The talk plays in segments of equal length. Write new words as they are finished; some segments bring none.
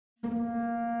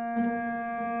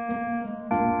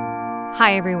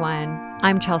Hi, everyone.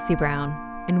 I'm Chelsea Brown,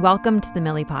 and welcome to the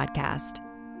Millie Podcast.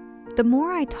 The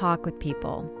more I talk with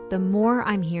people, the more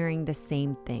I'm hearing the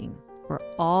same thing. We're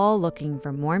all looking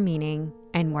for more meaning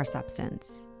and more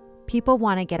substance. People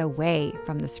want to get away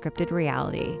from the scripted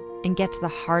reality and get to the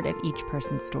heart of each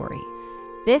person's story.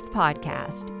 This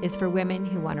podcast is for women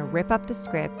who want to rip up the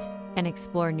script and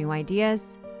explore new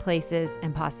ideas, places,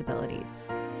 and possibilities.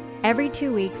 Every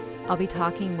 2 weeks, I'll be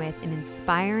talking with an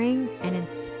inspiring and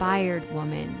inspired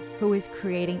woman who is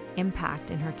creating impact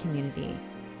in her community.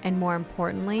 And more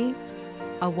importantly,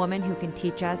 a woman who can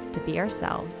teach us to be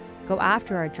ourselves, go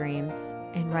after our dreams,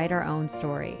 and write our own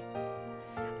story.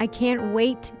 I can't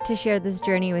wait to share this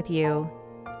journey with you.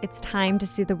 It's time to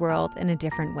see the world in a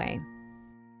different way.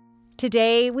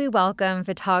 Today, we welcome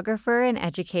photographer and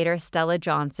educator Stella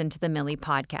Johnson to the Millie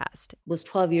Podcast. Was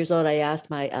 12 years old, I asked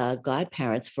my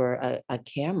godparents for a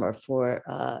camera for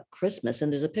Christmas.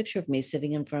 And there's a picture of me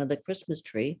sitting in front of the Christmas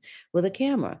tree with a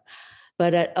camera.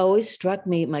 But it always struck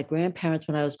me, my grandparents,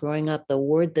 when I was growing up, the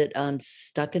word that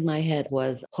stuck in my head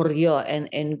was chorio. And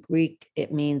in Greek,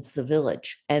 it means the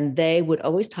village. And they would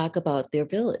always talk about their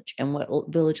village and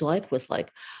what village life was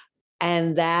like.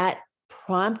 And that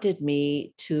prompted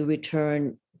me to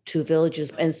return to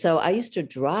villages. And so I used to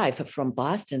drive from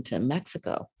Boston to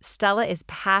Mexico. Stella is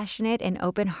passionate and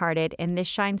open-hearted, and this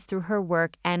shines through her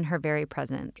work and her very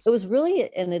presence. It was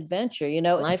really an adventure. You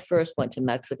know, when I first went to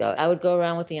Mexico, I would go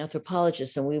around with the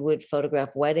anthropologists and we would photograph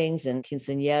weddings and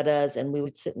quinceañeras, and we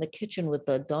would sit in the kitchen with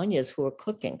the doñas who were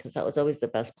cooking, because that was always the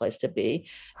best place to be.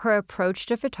 Her approach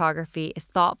to photography is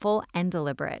thoughtful and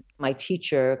deliberate. My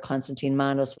teacher, Constantine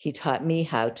Manos, he taught me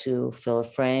how to fill a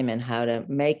frame and how to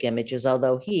make images,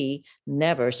 although he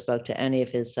never spoke to any of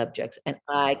his subjects. And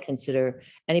I consider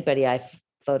anybody I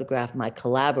photograph my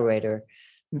collaborator,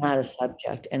 not a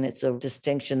subject. And it's a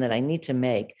distinction that I need to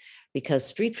make, because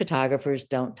street photographers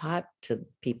don't talk to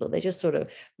people. They just sort of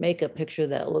make a picture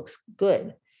that looks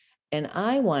good. And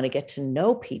I want to get to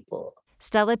know people.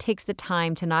 Stella takes the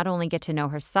time to not only get to know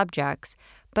her subjects,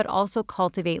 but also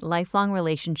cultivate lifelong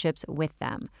relationships with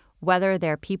them, whether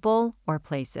they're people or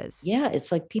places. Yeah,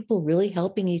 it's like people really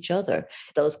helping each other.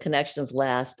 Those connections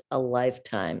last a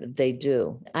lifetime. They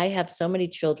do. I have so many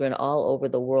children all over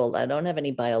the world. I don't have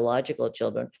any biological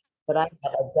children, but I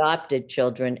have adopted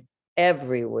children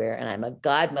everywhere. And I'm a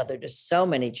godmother to so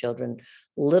many children,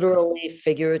 literally,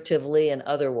 figuratively, and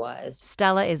otherwise.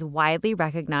 Stella is widely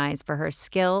recognized for her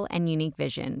skill and unique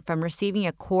vision, from receiving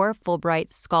a core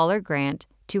Fulbright Scholar Grant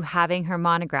to having her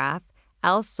monograph,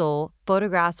 El Sol,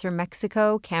 Photographs from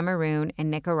Mexico, Cameroon,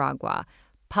 and Nicaragua,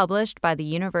 published by the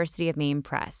University of Maine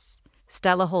Press.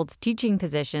 Stella holds teaching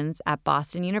positions at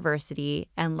Boston University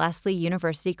and Lesley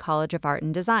University College of Art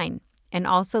and Design, and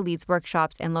also leads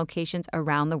workshops in locations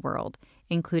around the world,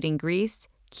 including Greece,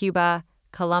 Cuba,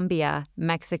 Colombia,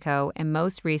 Mexico, and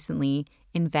most recently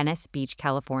in Venice Beach,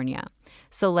 California.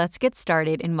 So let's get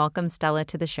started and welcome Stella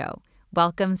to the show.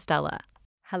 Welcome, Stella.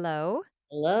 Hello.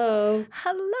 Hello.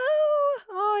 Hello.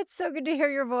 Oh, it's so good to hear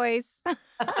your voice.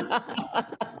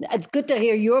 It's good to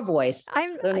hear your voice. I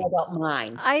don't know about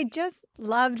mine. I just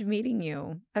loved meeting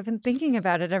you. I've been thinking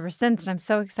about it ever since, and I'm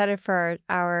so excited for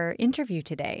our interview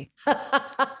today.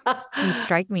 You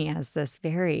strike me as this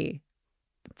very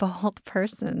bold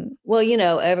person. Well, you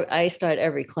know, I start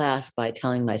every class by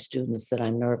telling my students that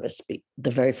I'm nervous,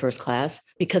 the very first class,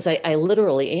 because I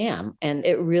literally am. And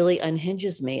it really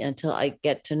unhinges me until I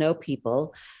get to know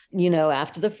people. You know,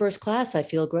 after the first class, I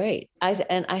feel great.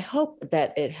 And I hope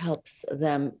that it helps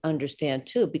them understand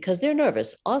too, because they're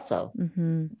nervous also.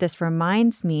 Mm-hmm. This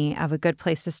reminds me of a good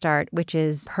place to start, which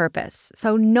is purpose.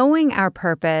 So knowing our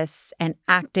purpose and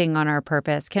acting on our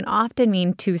purpose can often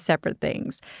mean two separate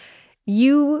things.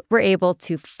 You were able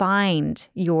to find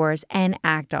yours and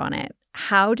act on it.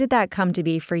 How did that come to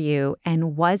be for you?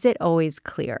 And was it always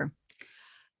clear?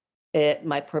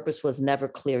 My purpose was never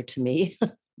clear to me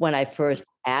when I first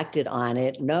acted on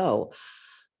it. No.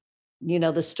 You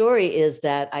know, the story is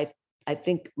that I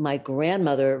think my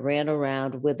grandmother ran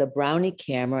around with a brownie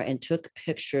camera and took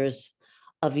pictures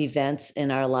of events in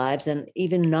our lives and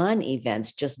even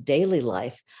non-events, just daily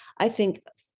life. I think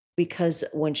because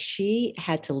when she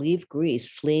had to leave Greece,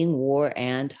 fleeing war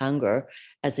and hunger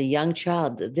as a young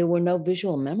child, there were no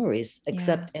visual memories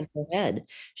except in her head.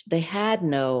 They had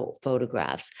no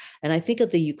photographs. And I think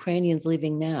of the Ukrainians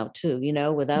leaving now too, you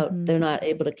know, they're not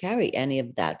able to carry any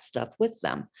of that stuff with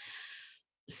them.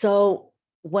 So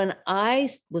when I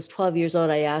was 12 years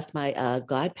old, I asked my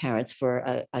godparents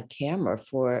for a camera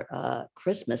for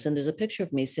Christmas. And there's a picture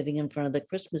of me sitting in front of the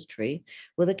Christmas tree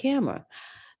with a camera.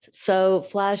 So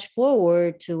flash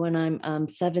forward to when I'm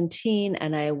 17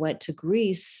 and I went to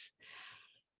Greece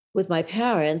with my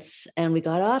parents, and we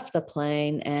got off the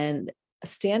plane, and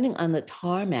standing on the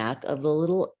tarmac of the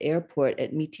little airport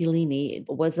at Mitilini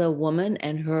was a woman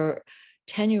and her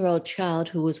 10-year-old child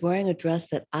who was wearing a dress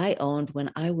that I owned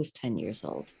when I was 10 years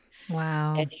old.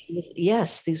 Wow. And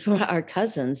yes, these were our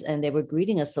cousins, and they were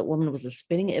greeting us. The woman was a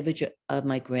spitting image of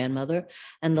my grandmother,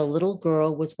 and the little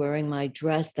girl was wearing my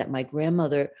dress that my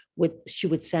grandmother would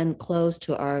send clothes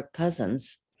to our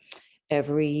cousins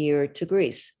every year to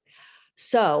Greece.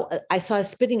 So I saw a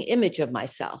spitting image of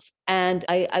myself. And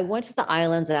I went to the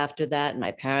islands after that, and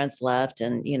my parents left.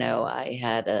 And, I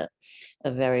had a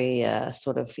very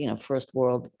sort of, first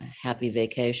world happy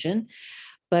vacation.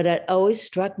 But it always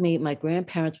struck me, my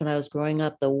grandparents, when I was growing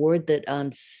up, the word that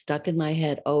stuck in my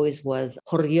head always was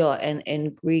horio. And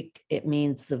in Greek, it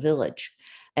means the village.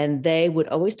 And they would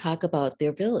always talk about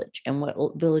their village and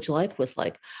what village life was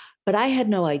like. But I had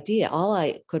no idea. All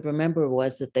I could remember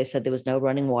was that they said there was no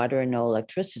running water and no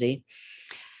electricity.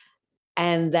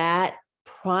 And that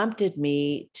prompted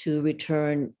me to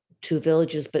return to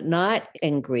villages, but not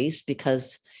in Greece,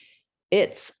 because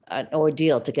it's an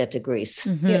ordeal to get to Greece,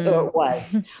 or it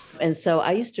was. And so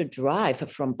I used to drive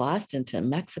from Boston to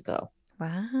Mexico.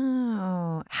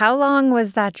 Wow. How long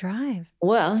was that drive?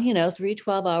 Well, 3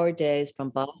 12-hour days from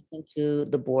Boston to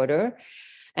the border,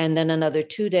 and then another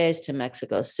 2 days to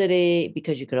Mexico City,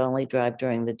 because you could only drive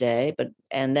during the day.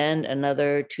 And then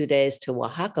another 2 days to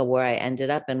Oaxaca, where I ended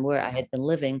up and where I had been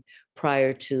living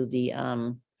prior to the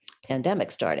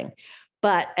pandemic starting.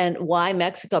 And why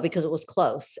Mexico? Because it was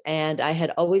close. And I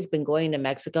had always been going to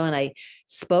Mexico, and I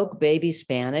spoke baby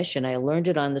Spanish, and I learned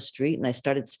it on the street, and I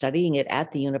started studying it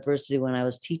at the university when I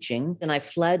was teaching. And I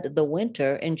fled the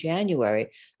winter in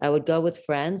January. I would go with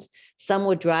friends. Some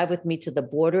would drive with me to the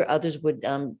border. Others would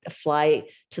fly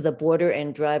to the border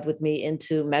and drive with me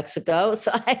into Mexico.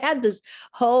 So I had this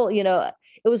whole,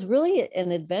 it was really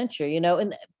an adventure,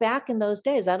 and back in those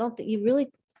days, I don't think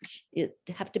you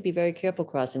have to be very careful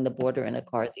crossing the border in a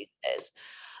car these days.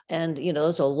 And,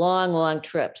 those are long, long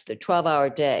trips. They're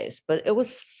 12-hour days, but it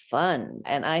was fun.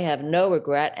 And I have no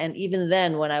regret. And even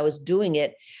then, when I was doing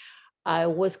it, I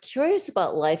was curious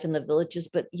about life in the villages,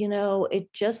 but,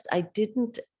 I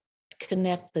didn't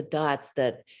connect the dots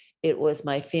that it was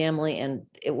my family, and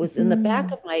it was in the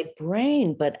back of my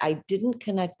brain, but I didn't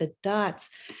connect the dots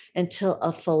until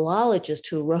a philologist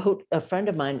who wrote, a friend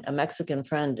of mine, a Mexican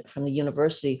friend from the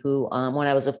university, who, when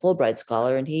I was a Fulbright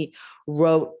scholar, and he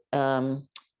wrote an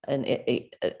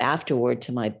afterword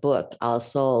to my book, Al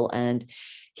Sol, and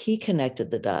he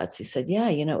connected the dots. He said, yeah,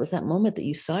 it was that moment that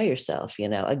you saw yourself,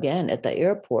 again at the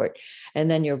airport, and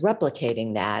then you're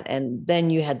replicating that. And then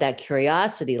you had that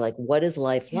curiosity, like, what is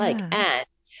life like? And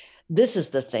this is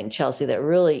the thing, Chelsea, that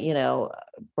really,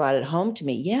 brought it home to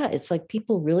me. Yeah, it's like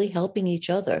people really helping each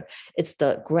other. It's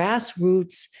the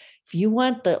grassroots. If you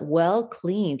want the well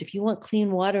cleaned, if you want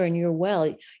clean water in your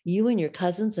well, you and your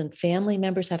cousins and family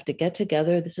members have to get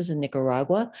together. This is in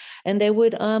Nicaragua, and they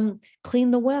would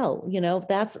clean the well.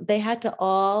 They had to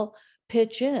all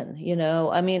pitch in.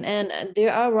 I mean, and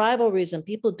there are rivalries, and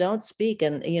people don't speak,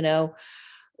 and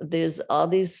there's all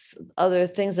these other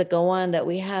things that go on that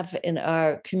we have in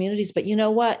our communities. But you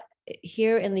know what?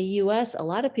 Here in the US, a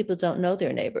lot of people don't know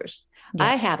their neighbors. Yeah.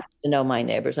 I happen to know my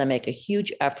neighbors. I make a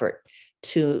huge effort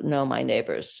to know my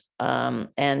neighbors.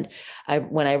 And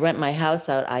when I rent my house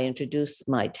out, I introduce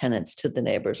my tenants to the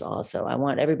neighbors also. I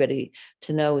want everybody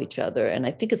to know each other. And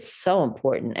I think it's so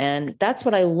important. And that's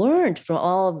what I learned from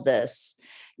all of this.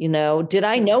 Did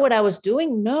I know what I was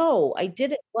doing? No, I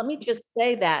didn't. Let me just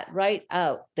say that right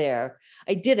out there.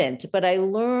 I didn't, but I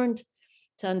learned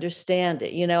to understand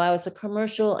it. I was a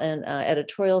commercial and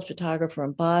editorial photographer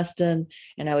in Boston,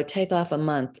 and I would take off a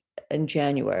month in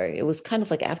January. It was kind of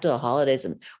like after the holidays.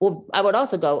 And I would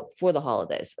also go for the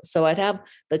holidays. So I'd have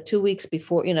the 2 weeks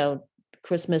before,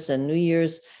 Christmas and New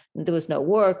Year's. There was no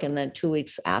work. And then 2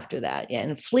 weeks after that. Yeah.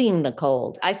 And fleeing the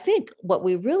cold. I think what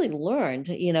we really learned,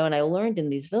 and I learned in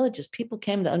these villages, people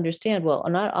came to understand, well,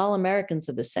 not all Americans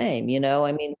are the same.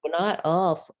 I mean, we're not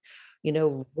all,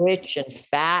 rich and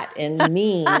fat and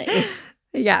mean.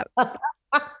 Yeah.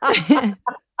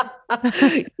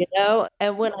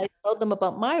 And when I told them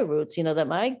about my roots, that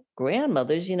my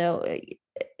grandmothers,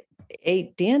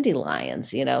 ate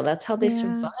dandelions, that's how they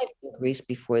survived in Greece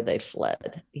before they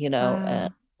fled, Wow.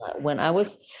 when I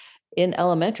was in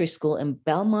elementary school in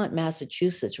Belmont,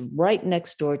 Massachusetts, right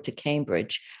next door to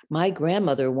Cambridge, my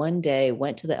grandmother one day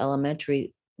went to the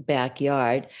elementary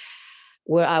backyard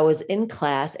where I was in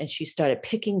class, and she started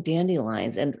picking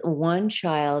dandelions. And one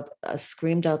child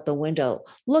screamed out the window,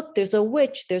 "Look, there's a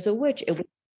witch, there's a witch." It was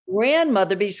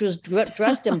grandmother, because she was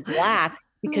dressed in black.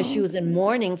 because she Oh. was in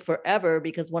mourning forever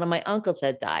because one of my uncles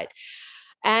had died.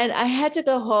 And I had to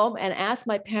go home and ask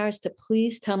my parents to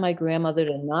please tell my grandmother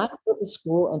to not go to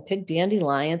school and pick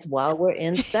dandelions while we're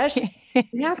in session.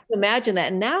 You have to imagine that.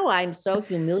 And now I'm so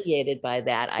humiliated by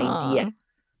that idea,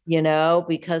 Aw.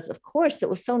 because of course it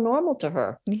was so normal to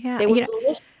her. Yeah. They were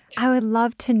delicious. I would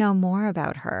love to know more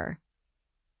about her.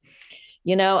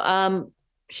 You know,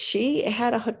 she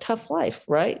had a tough life,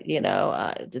 right?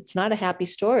 It's not a happy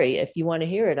story. If you want to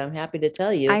hear it, I'm happy to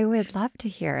tell you. I would love to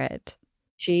hear it.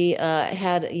 She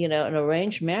had, an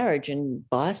arranged marriage in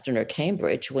Boston or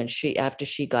Cambridge after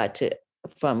she got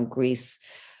from Greece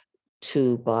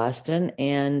to Boston.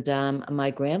 And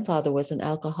my grandfather was an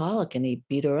alcoholic and he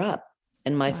beat her up.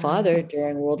 And my father, Wow.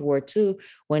 during World War II,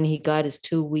 when he got his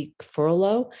 2-week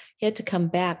furlough, he had to come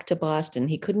back to Boston.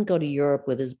 He couldn't go to Europe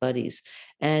with his buddies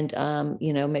and,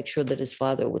 make sure that his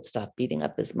father would stop beating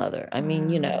up his mother. I mean,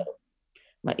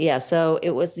 Wow. yeah. So it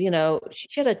was,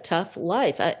 she had a tough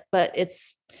life, but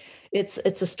it's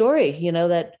a story,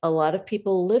 that a lot of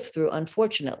people live through,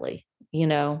 unfortunately.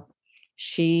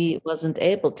 She wasn't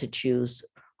able to choose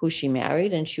who she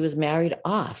married and she was married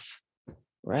off,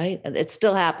 right? And it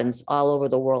still happens all over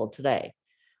the world today.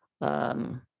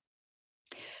 Um,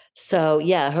 so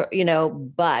yeah,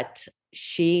 but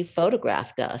she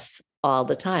photographed us all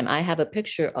the time. I have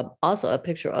also a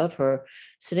picture of her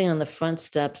sitting on the front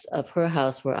steps of her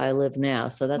house where I live now.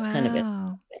 So that's kind of it.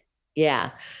 Wow.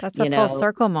 Yeah. That's a You full know,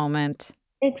 circle moment.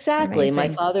 exactly. My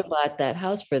Amazing. father bought that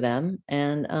house for them.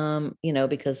 And,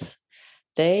 because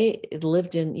they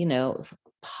lived in,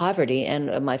 poverty.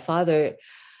 And my father,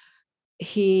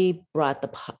 he brought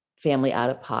the family out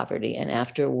of poverty. And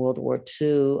after World War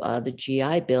II, the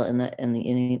GI Bill in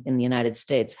the United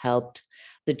States helped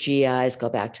the GIs go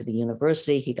back to the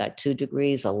university. He got 2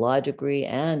 degrees, a law degree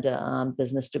and a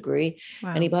business degree,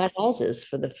 and he Wow. bought houses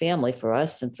for the family, for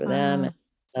us and for them. And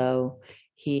Wow. so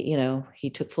he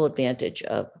took full advantage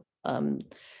um,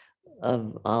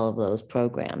 of all of those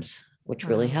programs, which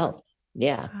really Wow. helped.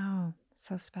 Yeah. Wow.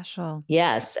 So special.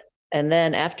 Yes. And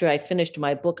then after I finished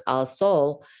my book, Al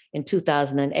Sol, in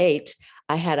 2008,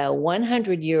 I had a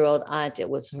 100-year-old aunt. It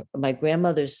was my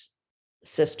grandmother's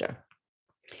sister.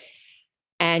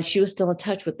 And she was still in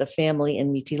touch with the family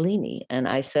in Mitilini. And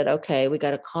I said, okay, we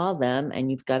got to call them and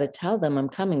you've got to tell them I'm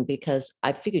coming, because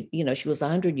I figured, she was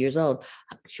 100 years old.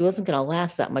 She wasn't going to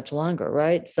last that much longer.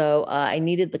 Right. So I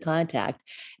needed the contact,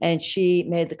 and she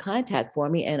made the contact for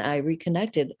me. And I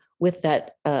reconnected with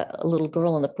that little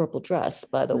girl in the purple dress,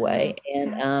 by the way. Wow.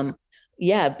 And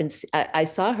Yeah. yeah, I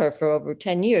saw her for over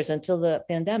 10 years until the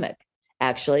pandemic,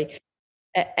 actually.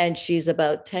 And she's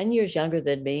about 10 years younger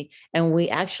than me, and we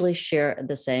actually share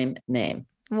the same name.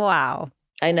 Wow.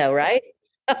 I know, right?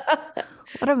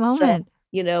 What a So, moment.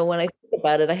 when I think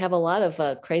about it, I have a lot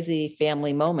of crazy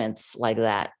family moments like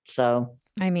that. So,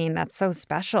 I mean, that's so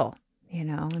special,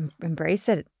 embrace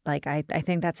it. Like, I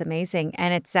think that's amazing.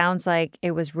 And it sounds like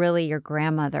it was really your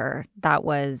grandmother that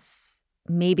was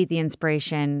maybe the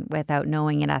inspiration without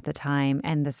knowing it at the time.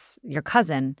 And your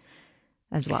cousin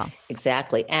as well.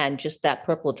 exactly. And just that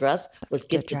purple dress was The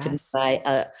gifted to me dress.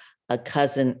 by a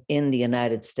cousin in the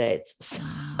United States.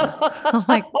 Wow. Oh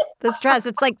my, the dress.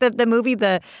 It's like the movie,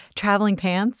 The Traveling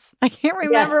Pants. I can't Yeah.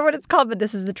 remember what it's called, but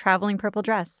this is the traveling purple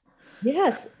dress.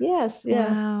 Yes, yes, yeah.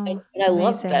 Wow. And I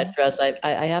love that Amazing. dress.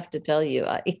 I have to tell you,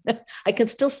 I can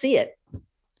still see it.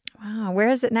 Wow. Where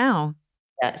is it now?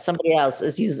 Somebody else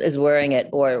is wearing it,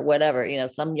 or whatever,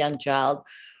 some young child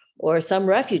or some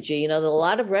refugee. A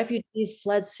lot of refugees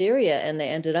fled Syria and they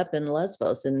ended up in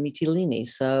Lesbos and Mytilene.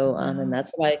 So, and Wow.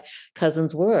 that's what my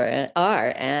cousins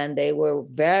are, and they were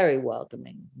very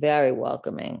welcoming, very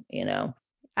welcoming.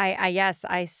 Yes,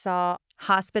 I saw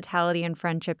hospitality and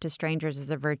friendship to strangers as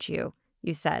a virtue,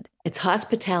 you said. It's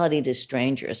hospitality to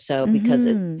strangers. So because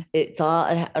Mm-hmm. it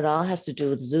all has to do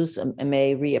with Zeus,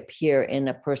 may reappear in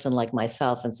a person like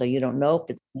myself, and so you don't know if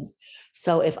it's Zeus.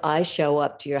 So if I show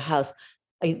up to your house,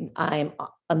 I'm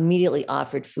immediately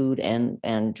offered food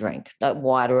and drink,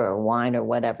 water or wine or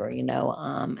whatever,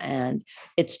 and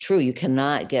it's true, you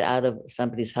cannot get out of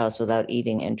somebody's house without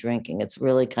eating and drinking. It's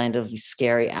really kind of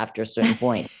scary after a certain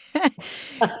point.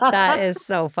 That is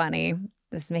so funny.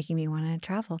 This is making me want to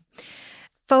travel.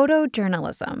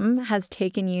 Photojournalism has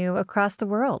taken you across the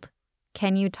world.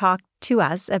 Can you talk to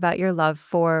us about your love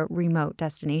for remote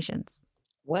destinations?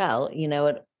 Well,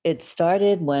 it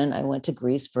started when I went to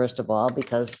Greece, first of all,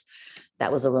 because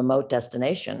that was a remote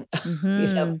destination,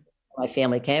 Mm-hmm. my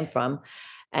family came from.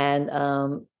 And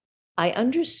I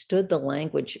understood the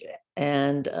language,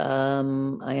 and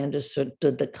I understood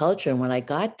the culture. And when I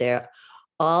got there,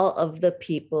 all of the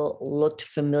people looked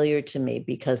familiar to me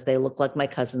because they looked like my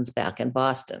cousins back in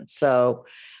Boston. So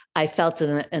I felt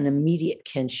an immediate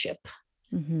kinship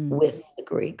with the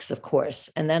Greeks, of course.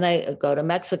 And then I go to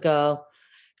Mexico,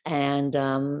 and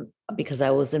because I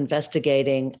was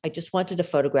investigating, I just wanted to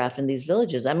photograph in these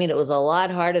villages. I mean, it was a lot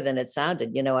harder than it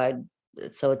sounded,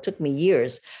 so it took me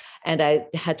years, and I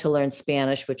had to learn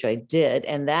Spanish, which I did.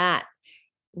 And that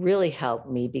really helped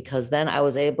me because then I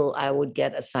would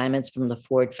get assignments from the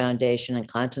Ford Foundation and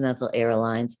Continental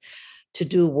Airlines to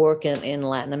do work in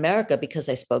Latin America because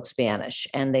I spoke Spanish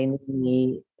and they knew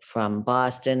me from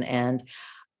Boston. And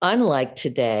unlike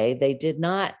today, they did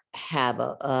not have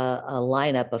a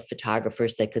lineup of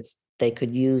photographers they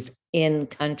could use in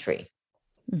country,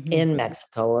 in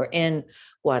Mexico or in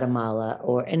Guatemala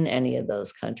or in any of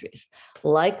those countries.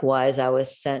 Likewise, I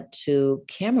was sent to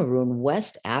Cameroon,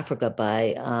 West Africa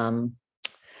by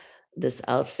this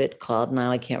outfit called,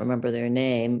 now I can't remember their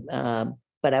name,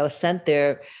 but I was sent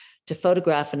there to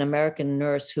photograph an American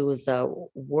nurse who was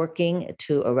working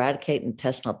to eradicate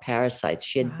intestinal parasites.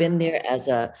 She had been there as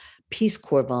a Peace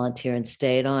Corps volunteer and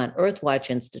stayed on. Earthwatch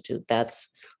Institute, that's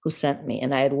who sent me.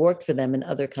 And I had worked for them in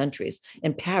other countries,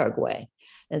 in Paraguay.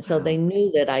 And so they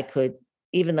knew that I could,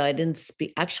 even though I didn't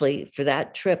speak, actually, for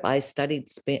that trip, I studied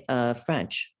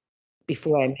French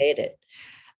before I made it.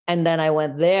 And then I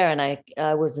went there and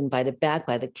I was invited back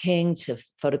by the king to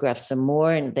photograph some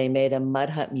more. And they made a mud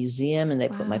hut museum and they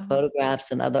put my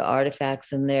photographs and other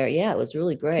artifacts in there. Yeah, it was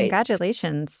really great.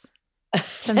 Congratulations.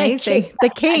 It's amazing. The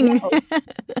king.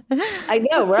 I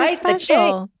know, That's right? So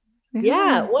special.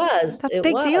 Yeah, it was. That's a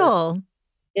big deal.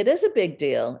 It is a big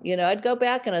deal. I'd go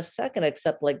back in a second,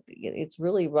 except like it's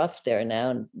really rough there now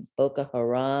in Boko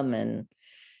Haram and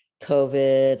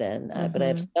COVID. And but I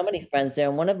have so many friends there.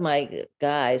 And one of my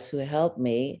guys who helped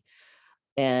me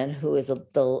and who is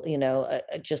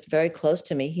just very close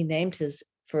to me, he named his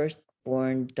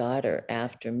firstborn daughter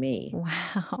after me.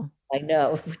 Wow. I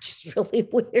know, which is really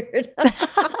weird.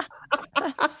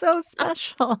 That's so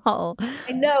special.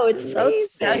 I know, it's so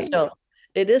special.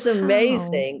 It is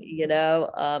amazing,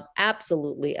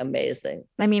 absolutely amazing.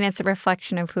 I mean, it's a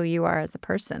reflection of who you are as a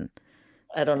person.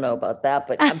 I don't know about that,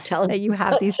 but I'm telling that you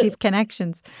have these deep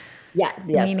connections. Yes,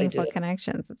 meaningful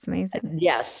connections. It's amazing.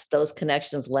 Yes, those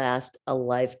connections last a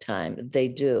lifetime. They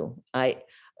do. I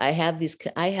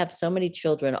have so many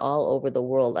children all over the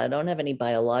world. I don't have any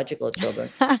biological children,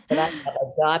 but I have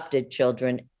adopted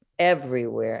children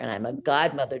everywhere. And I'm a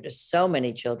godmother to so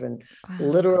many children,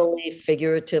 literally,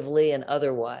 figuratively, and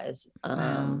otherwise.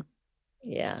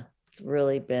 Yeah, it's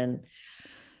really been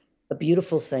a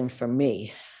beautiful thing for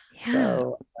me. Yeah.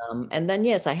 So, and then,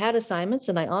 yes, I had assignments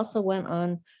and I also went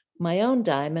on my own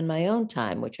dime and my own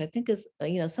time, which I think is,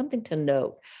 something to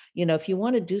note. If you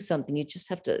want to do something, you just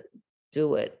have to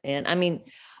do it. And I mean,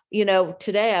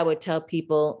 today I would tell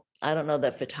people, I don't know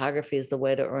that photography is the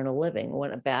way to earn a living.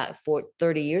 When about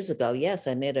 30 years ago, yes,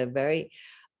 I made a very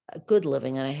good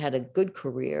living and I had a good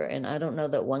career. And I don't know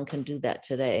that one can do that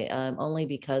today, only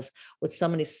because with so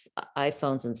many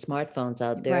iPhones and smartphones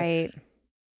out there, right,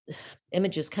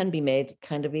 images can be made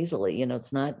kind of easily.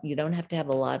 It's not, you don't have to have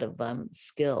a lot of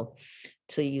skill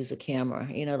to use a camera,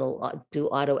 it'll do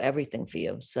auto everything for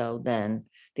you. So then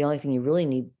the only thing you really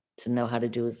need to know how to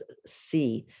do is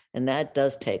see. And that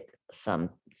does take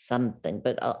something,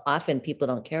 but often people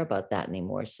don't care about that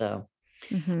anymore. So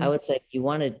I would say if you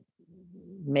want to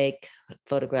make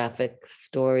photographic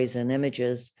stories and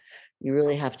images, you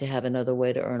really have to have another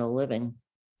way to earn a living.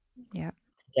 Yeah.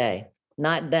 Today,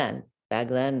 not then. Back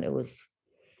then it was,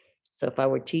 so if I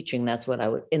were teaching, that's what I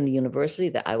would, in the university,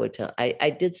 that I would tell. I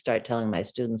did start telling my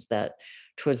students that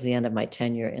towards the end of my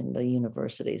tenure in the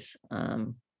universities,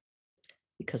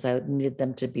 because I needed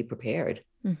them to be prepared.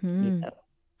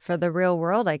 For the real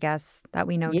world, I guess, that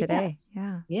we know today.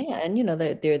 Yeah. Yeah. And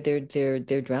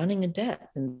they're drowning in debt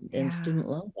and student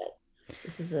loan debt.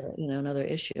 This is another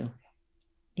issue.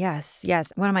 Yes.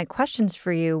 One of my questions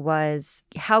for you was,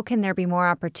 how can there be more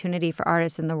opportunity for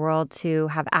artists in the world to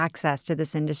have access to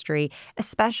this industry,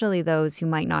 especially those who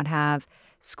might not have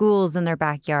schools in their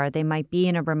backyard? They might be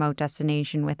in a remote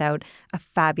destination without a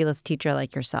fabulous teacher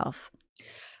like yourself.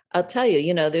 I'll tell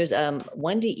you, there's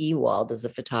Wendy Ewald is a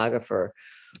photographer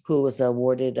who was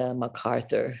awarded a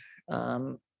MacArthur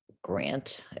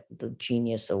grant, the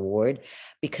Genius Award,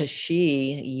 because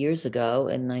she, years ago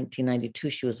in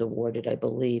 1992, she was awarded, I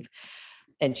believe.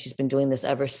 And she's been doing this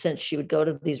ever since. She would go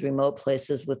to these remote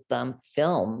places with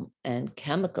film and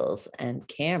chemicals and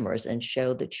cameras and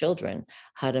show the children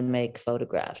how to make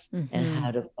photographs and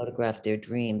how to photograph their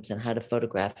dreams and how to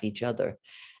photograph each other.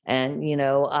 And,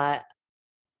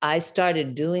 I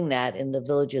started doing that in the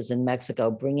villages in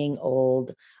Mexico, bringing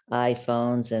old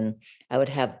iPhones, and I would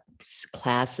have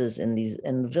classes in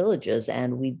the villages,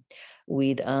 and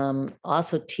we'd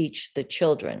also teach the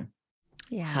children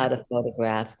how Yeah. to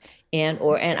photograph. And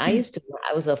I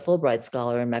was a Fulbright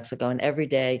scholar in Mexico, and every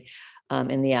day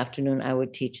in the afternoon I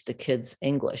would teach the kids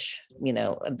English.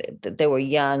 They were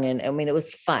young, and I mean it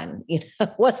was fun. It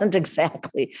wasn't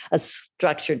exactly a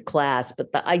structured class,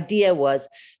 but the idea was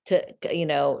to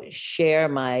share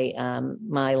my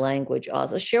language,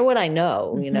 also share what I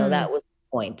know. Mm-hmm. That was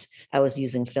the point. I was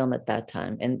using film at that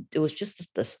time, and it was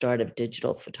just the start of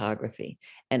digital photography.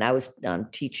 And I was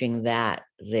teaching that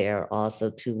there also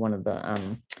to one of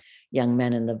the young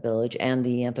men in the village and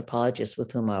the anthropologist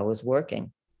with whom I was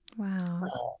working.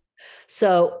 Wow.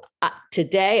 So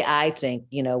today, I think,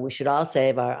 we should all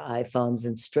save our iPhones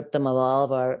and strip them of all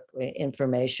of our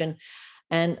information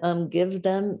and give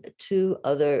them to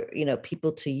other,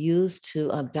 people to use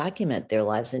to document their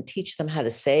lives and teach them how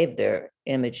to save their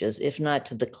images, if not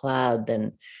to the cloud,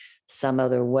 then some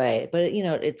other way. But,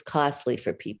 it's costly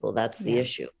for people. That's the Yeah.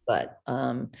 issue. But,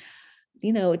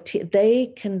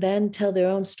 they can then tell their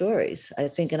own stories, I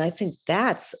think. And I think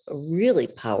that's really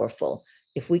powerful.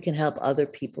 If we can help other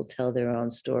people tell their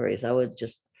own stories,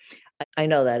 I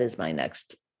know that is my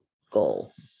next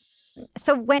goal.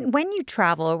 So when you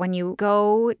travel or when you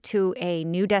go to a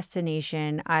new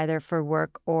destination, either for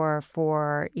work or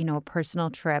for, a personal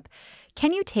trip,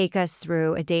 can you take us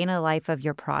through a day in the life of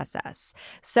your process?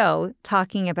 So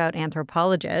talking about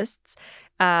anthropologists,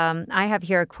 I have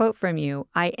here a quote from you.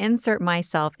 I insert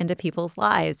myself into people's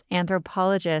lives.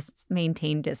 Anthropologists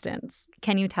maintain distance.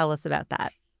 Can you tell us about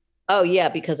that? Oh, yeah,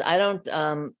 because I don't,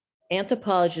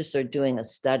 anthropologists are doing a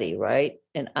study, right?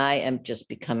 And I am just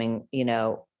becoming,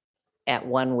 at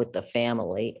one with the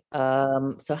family.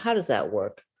 So how does that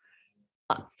work?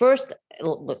 First,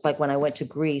 like when I went to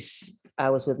Greece, I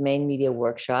was with Main Media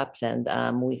Workshops,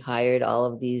 and we hired all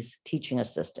of these teaching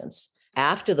assistants.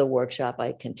 After the workshop,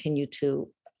 I continued to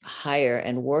hire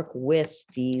and work with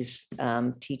these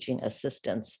teaching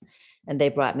assistants, and they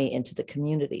brought me into the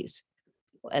communities.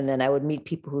 And then I would meet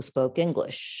people who spoke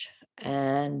English.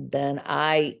 And then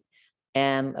I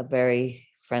am a very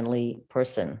friendly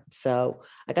person. So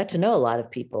I got to know a lot of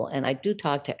people, and I do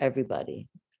talk to everybody,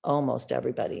 almost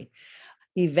everybody.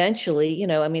 Eventually,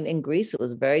 I mean, in Greece, it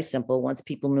was very simple. Once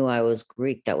people knew I was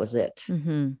Greek, that was it.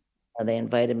 Mm-hmm. They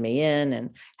invited me in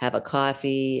and have a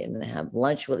coffee and have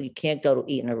lunch. Well, you can't go to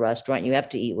eat in a restaurant. You have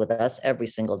to eat with us every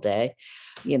single day.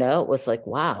 It was like,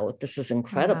 wow, this is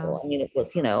incredible. Wow. I mean, it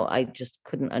was, I just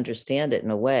couldn't understand it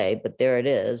in a way, but there it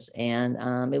is. And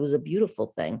it was a beautiful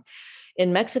thing.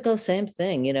 In Mexico, same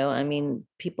thing. I mean,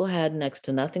 people had next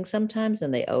to nothing sometimes,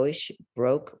 and they always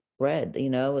broke bread,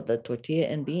 with the tortilla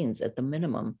and beans at the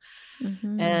minimum.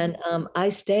 Mm-hmm. And I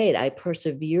stayed, I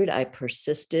persevered, I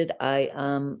persisted. I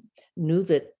knew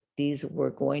that these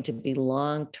were going to be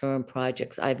long-term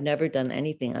projects. I've never done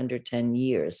anything under 10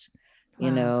 years,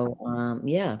 Wow.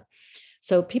 yeah.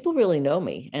 So people really know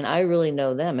me, and I really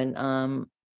know them.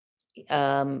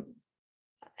 Um,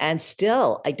 and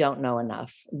still I don't know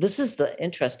enough. This is the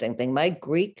interesting thing. My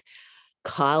Greek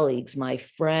colleagues, my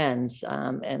friends,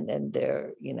 and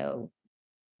they're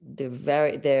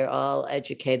all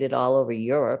educated all over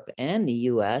Europe and the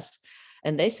US.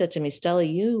 And they said to me, Stella,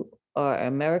 you are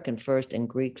American first and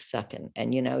Greek second.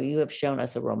 And you have shown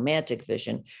us a romantic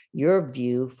vision, your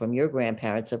view from your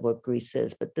grandparents of what Greece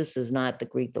is, but this is not the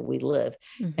Greek that we live.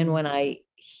 And Mm-hmm. when I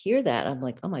hear that, I'm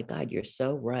like, oh my God, you're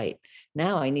so right.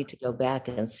 Now I need to go back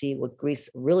and see what Greece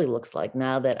really looks like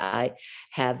now that I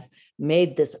have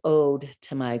made this ode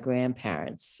to my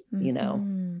grandparents.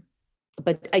 Mm-hmm.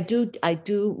 But I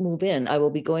do move in. I will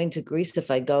be going to Greece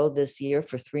if I go this year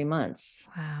for 3 months.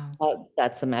 Wow.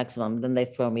 That's the maximum. Then they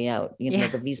throw me out. Yeah.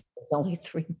 The visa is only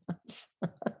 3 months.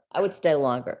 I would stay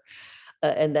longer.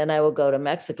 And then I will go to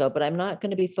Mexico, but I'm not going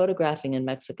to be photographing in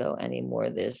Mexico anymore.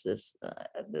 There's this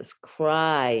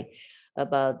cry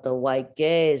about the white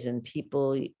gaze and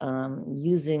people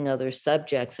using other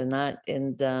subjects and not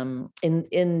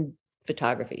in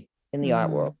photography, in the art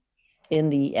Mm-hmm. world, in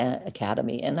the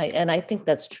academy. And I think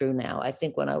that's true now. I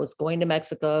think when I was going to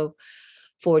Mexico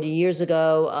 40 years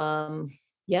ago,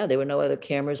 yeah, there were no other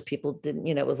cameras. People didn't,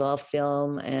 it was all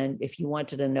film. And if you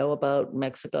wanted to know about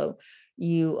Mexico,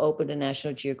 you opened a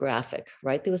National Geographic,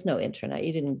 right? There was no internet.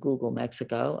 You didn't Google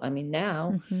Mexico. I mean,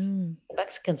 now Mm-hmm.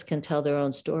 Mexicans can tell their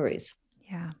own stories.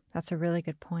 Yeah, that's a really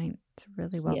good point. It's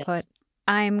really well Yes. put.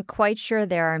 I'm quite sure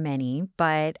there are many,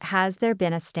 but has there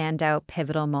been a standout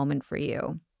pivotal moment for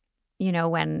you?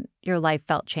 When your life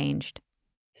felt changed?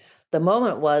 the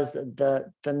moment was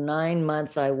the 9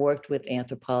 months I worked with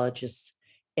anthropologists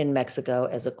in Mexico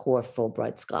as a core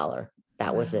Fulbright scholar.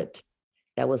 That was Wow. it.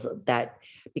 That was that,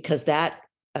 because that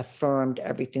affirmed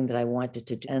everything that I wanted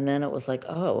to do. And then it was like,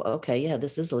 oh, okay, yeah,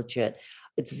 this is legit.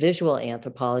 It's visual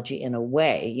anthropology in a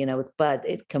way, but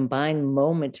it combined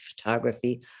moment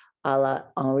photography a la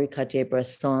Henri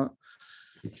Cartier-Bresson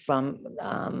from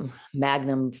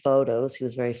Magnum Photos. He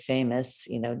was very famous,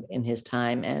 in his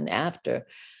time and after.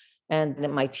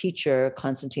 And my teacher,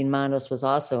 Konstantin Manos, was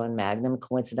also in Magnum,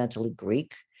 coincidentally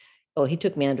Greek. Oh, he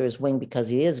took me under his wing because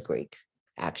he is Greek,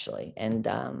 actually. And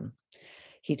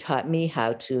he taught me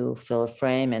how to fill a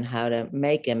frame and how to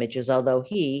make images, although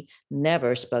he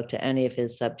never spoke to any of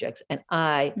his subjects. And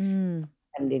I am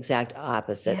the exact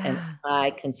opposite. And Yeah.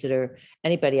 I consider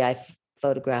anybody I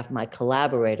photograph my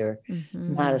collaborator,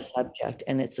 not a subject.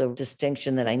 And it's a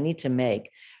distinction that I need to make,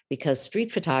 because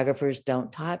street photographers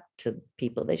don't talk to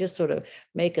people. They just sort of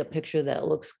make a picture that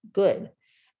looks good.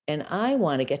 And I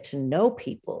want to get to know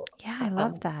people. Yeah, I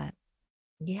love that.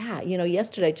 Yeah.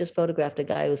 Yesterday I just photographed a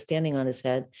guy who was standing on his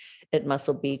head at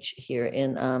Muscle Beach here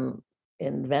in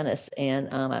Venice. And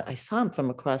I saw him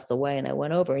from across the way, and I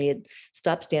went over and he had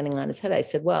stopped standing on his head. I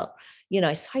said, well,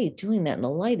 I saw you doing that and the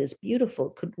light is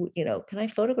beautiful. Can I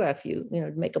photograph you,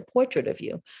 make a portrait of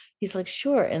you? He's like,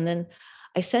 sure. And then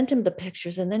I sent him the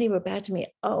pictures, and then he wrote back to me,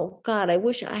 oh God, I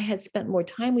wish I had spent more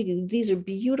time with you. These are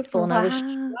beautiful. And I was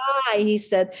Wow. shy. He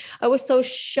said, I was so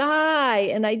shy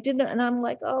and I didn't. And I'm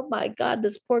like, oh my God,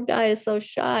 this poor guy is so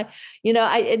shy.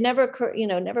 It never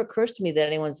occurs to me that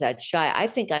anyone's that shy. I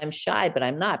think I'm shy, but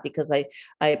I'm not, because I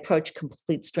approach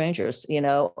complete strangers,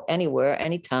 anywhere,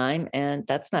 anytime. And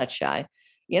that's not shy,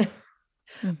 you know.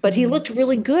 But he looked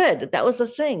really good. That was the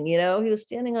thing, he was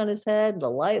standing on his head, the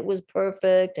light was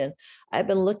perfect. And I've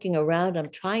been looking around. I'm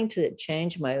trying to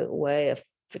change my way of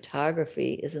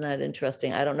photography. Isn't that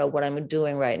interesting? I don't know what I'm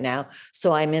doing right now.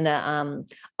 So I'm in a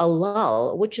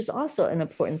lull, which is also an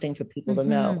important thing for people to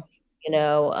know.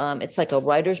 It's like a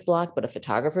writer's block, but a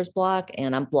photographer's block,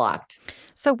 and I'm blocked.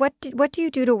 So what do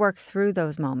you do to work through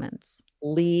those moments?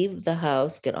 Leave the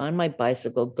house, get on my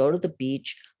bicycle, go to the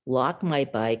beach, lock my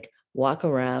bike, walk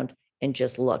around, and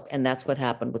just look. And that's what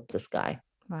happened with this guy.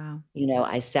 Wow.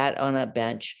 I sat on a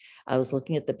bench. I was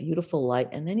looking at the beautiful light,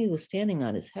 and then he was standing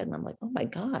on his head. And I'm like, oh my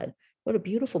God, what a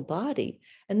beautiful body.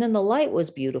 And then the light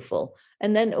was beautiful.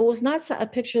 And then it was not a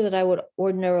picture that I would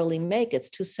ordinarily make. It's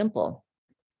too simple.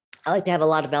 I like to have a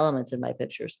lot of elements in my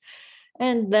pictures.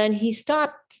 And then he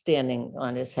stopped standing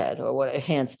on his head, or what, a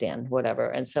handstand, whatever.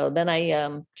 And so then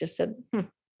I just said,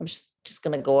 I'm just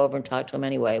going to go over and talk to him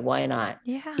anyway. Why not?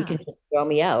 Yeah. He can just throw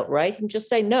me out, right? He can just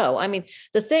say no. I mean,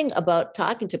 the thing about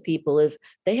talking to people is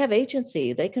they have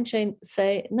agency. They can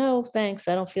say, no, thanks,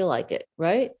 I don't feel like it,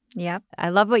 right? Yep. I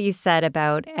love what you said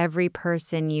about every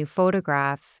person you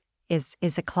photograph is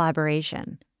a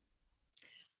collaboration.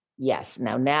 Yes.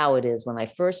 Now it is. When I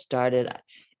first started,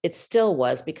 it still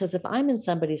was, because if I'm in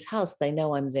somebody's house, they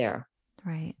know I'm there.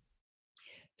 Right.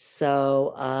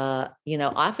 So,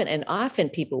 often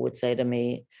people would say to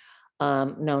me,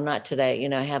 no, not today.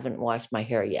 I haven't washed my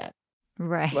hair yet.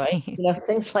 Right. Right.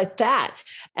 Things like that.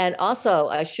 And also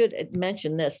I should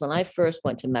mention this. When I first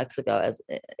went to Mexico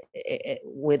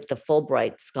with the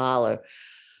Fulbright scholar,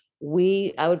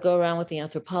 I would go around with the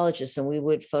anthropologists, and we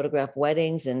would photograph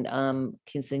weddings and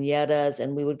quinceañeras,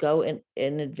 and we would go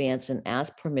in advance and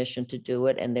ask permission to do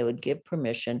it. And they would give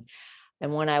permission.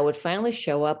 And when I would finally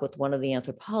show up with one of the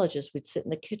anthropologists, we'd sit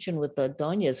in the kitchen with the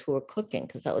doñas who were cooking,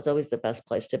 because that was always the best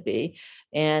place to be.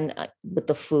 And with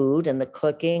the food and the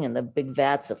cooking and the big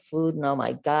vats of food, and oh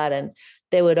my God. And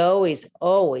they would always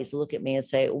look at me and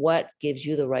say, what gives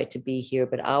you the right to be here?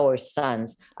 But our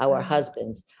sons, our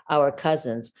husbands, our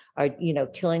cousins are,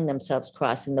 killing themselves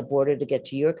crossing the border to get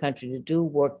to your country to do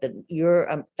work that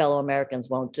your fellow Americans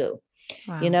won't do.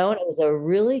 Wow. And it was a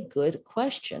really good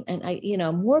question. And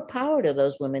more power to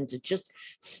those women to just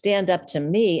stand up to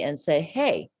me and say,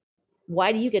 hey,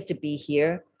 why do you get to be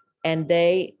here? And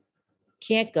they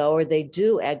can't go, or they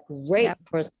do at great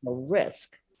personal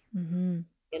risk. And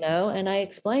I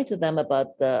explained to them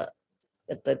about the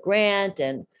grant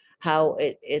and how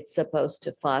it's supposed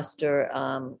to foster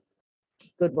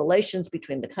good relations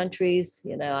between the countries.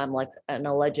 I'm like an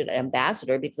alleged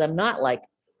ambassador, because I'm not like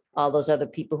all those other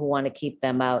people who want to keep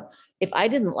them out. If I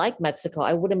didn't like Mexico,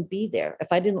 I wouldn't be there.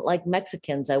 If I didn't like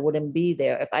Mexicans, I wouldn't be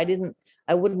there. If I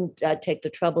wouldn't take the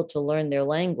trouble to learn their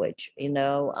language,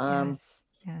 Yes.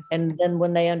 And then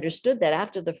when they understood that,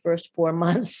 after the first 4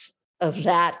 months of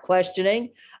that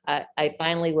questioning, I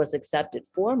finally was accepted.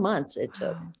 4 months it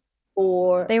took.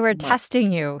 4 They were months.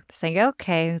 testing you, saying,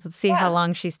 okay, let's see how Yeah.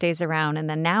 long she stays around. And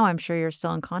then now I'm sure you're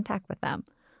still in contact with them.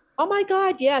 Oh my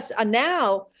God, yes.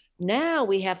 Now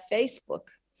we have Facebook.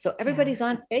 So Yeah. everybody's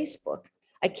on Facebook.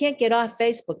 I can't get off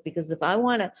Facebook because if I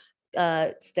want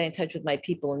to stay in touch with my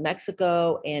people in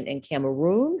Mexico and in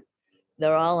Cameroon,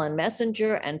 they're all on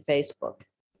Messenger and Facebook.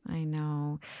 I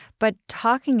know. But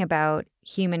talking about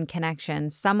human connection,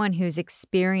 someone who's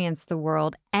experienced the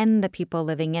world and the people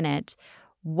living in it,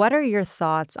 what are your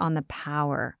thoughts on the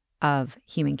power of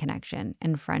human connection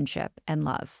and friendship and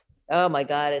love? Oh my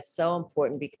God, it's so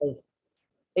important because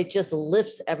it just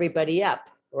lifts everybody up,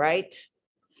 right?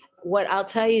 What I'll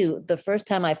tell you, the first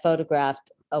time I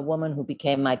photographed a woman who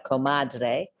became my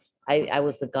comadre, I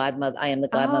was the godmother. I am the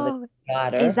godmother's Oh, is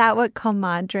daughter. that what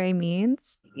comadre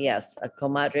means? Yes, a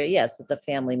comadre. Yes, it's a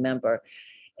family member.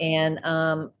 And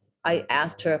I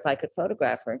asked her if I could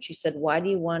photograph her. And she said, "Why do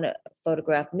you want to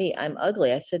photograph me? I'm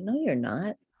ugly." I said, "No, you're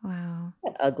not. Wow.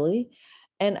 You're not ugly."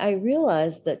 And I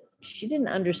realized that she didn't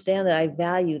understand that I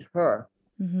valued her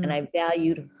and Hmm. I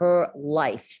valued her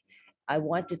life. I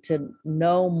wanted to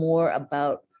know more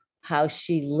about how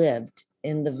she lived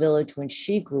in the village when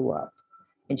she grew up.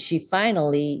 And she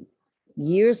finally,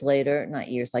 years later, not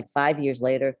years, like 5 years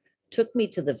later, took me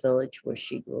to the village where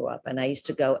she grew up. And I used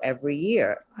to go every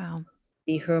year, Wow.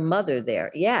 be her mother there.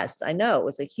 Yes, I know it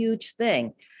was a huge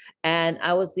thing. And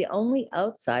I was the only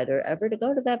outsider ever to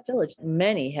go to that village.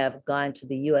 Many have gone to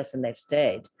the US and they've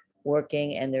stayed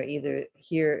working, and they're either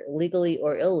here legally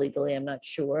or illegally. I'm not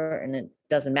sure. And it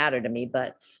doesn't matter to me,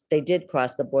 but they did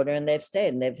cross the border and they've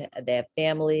stayed and they have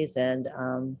families. And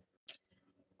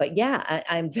but yeah,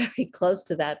 I'm very close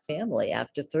to that family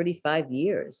after 35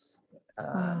 years.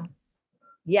 Wow.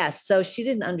 Yes, so she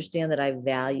didn't understand that I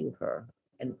value her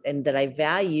and that I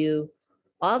value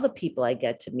all the people I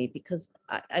get to meet because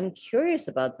I'm curious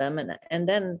about them, and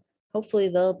then hopefully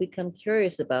they'll become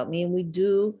curious about me, and we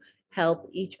do help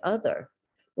each other.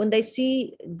 When they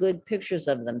see good pictures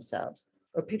of themselves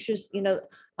or pictures,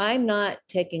 I'm not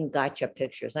taking gotcha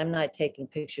pictures. I'm not taking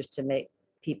pictures to make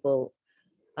people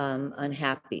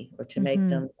unhappy or to make Hmm.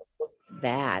 them look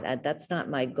bad. That's not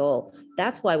my goal.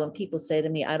 That's why when people say to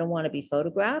me, I don't want to be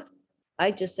photographed, I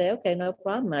just say, okay, no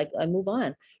problem. I move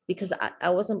on because I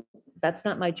wasn't, that's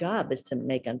not my job is to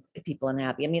make people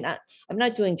unhappy. I mean, I'm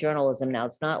not doing journalism now.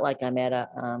 It's not like I'm at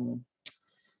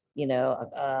you know,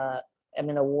 I'm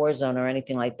in a war zone or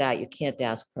anything like that. You can't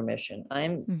ask permission.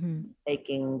 I'm Hmm.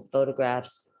 taking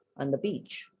photographs on the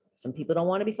beach. Some people don't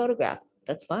want to be photographed.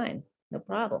 That's fine. No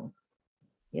problem.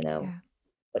 You know, Yeah.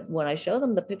 but when I show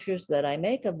them the pictures that I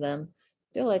make of them,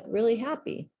 they're like really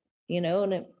happy,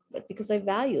 because I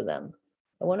value them.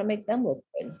 I want to make them look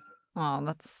good. Oh,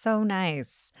 that's so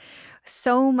nice.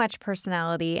 So much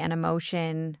personality and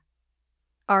emotion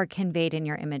are conveyed in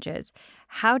your images.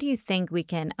 How do you think we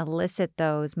can elicit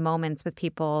those moments with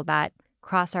people that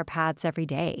cross our paths every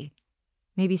day?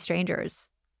 Maybe strangers.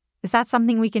 Is that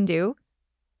something we can do?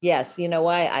 Yes, you know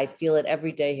why? I feel it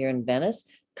every day here in Venice.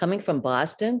 Coming from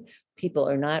Boston, people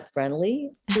are not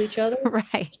friendly to each other.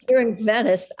 Right. Here in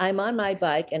Venice, I'm on my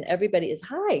bike and everybody is,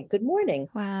 hi, good morning.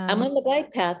 I'm Wow. on the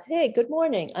bike path. Hey, good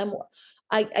morning.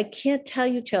 I can't tell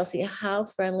you, Chelsea, how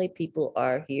friendly people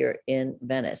are here in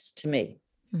Venice to me,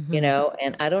 Hmm.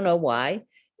 and I don't know why.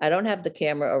 I don't have the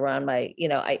camera around I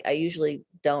usually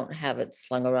don't have it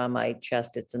slung around my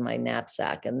chest. It's in my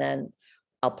knapsack. And then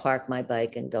I'll park my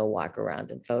bike and go walk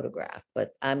around and photograph.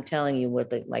 But I'm telling you,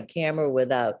 with my camera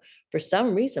without, for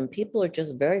some reason, people are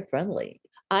just very friendly.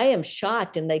 I am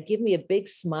shocked, and they give me a big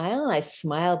smile, and I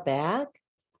smile back.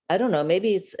 I don't know.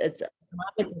 Maybe it's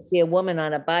common to see a woman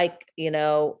on a bike,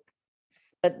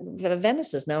 but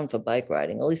Venice is known for bike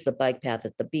riding, at least the bike path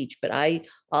at the beach. But I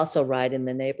also ride in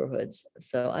the neighborhoods,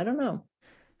 so I don't know.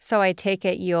 So I take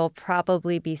it you'll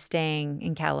probably be staying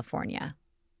in California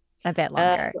a bit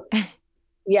Uh, longer.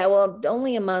 yeah, well,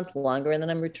 only a month longer, and then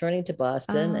I'm returning to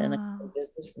Boston, and I have Oh, a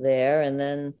business there, and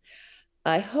then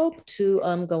I hope to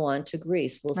go on to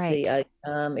Greece. We'll see. right.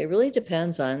 It really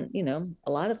depends on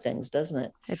a lot of things, doesn't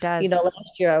it? It does.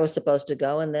 Last year I was supposed to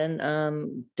go, and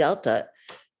then Delta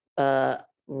uh,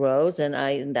 rose,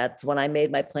 and that's when I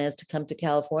made my plans to come to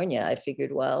California. I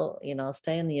figured, well, I'll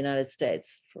stay in the United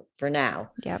States for now,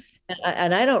 Yep.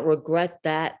 and I don't regret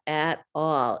that at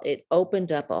all. It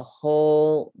opened up a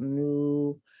whole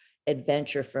new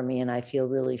adventure for me, and I feel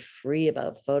really free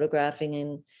about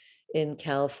photographing in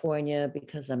California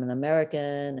because I'm an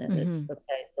American, and it's Hmm.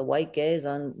 okay. The white gaze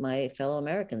on my fellow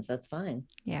Americans. That's fine.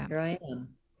 Yeah. Here I am.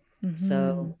 Hmm.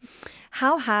 So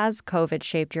How has COVID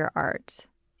shaped your art?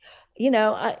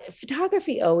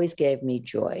 photography always gave me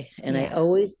joy, and I Yeah.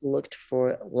 always looked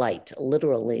for light,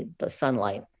 literally the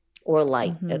sunlight or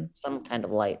light, Hmm. some kind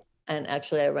of light. And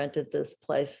actually, I rented this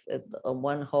place.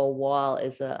 One whole wall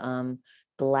is a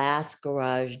glass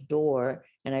garage door,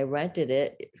 and I rented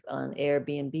it on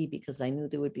Airbnb because I knew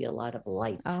there would be a lot of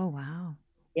light. Oh, wow.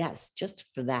 Yes, just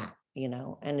for that,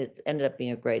 and it ended up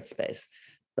being a great space,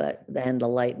 but then the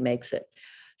light makes it.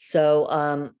 So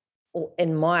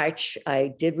in March,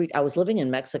 I was living in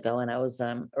Mexico, and I was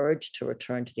urged to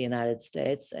return to the United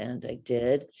States, and I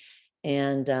did.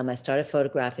 And I started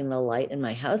photographing the light in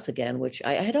my house again, which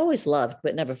I had always loved,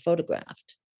 but never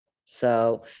photographed.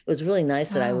 So it was really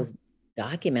nice that I Oh, was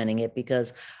documenting it,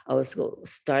 because I was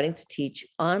starting to teach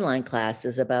online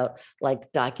classes about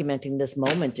like documenting this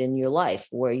moment in your life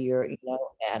where you're,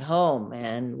 at home,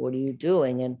 and what are you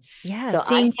doing? And yeah. so I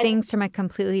Seeing had things from a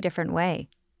completely different way.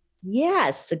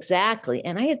 Yes, exactly.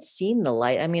 And I had seen the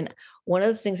light. I mean, one of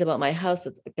the things about my house,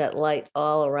 it's got light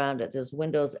all around it. There's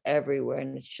windows everywhere,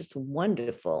 and it's just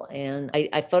wonderful. And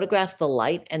I photographed the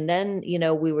light, and then,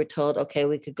 we were told, okay,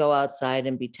 we could go outside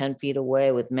and be 10 feet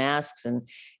away with masks.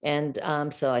 And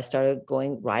so I started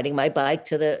riding my bike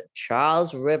to the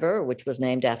Charles River, which was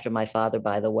named after my father,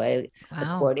 by the way, Wow.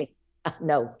 according,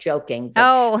 no, joking, but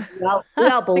Oh, we all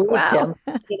like, believed wow. him.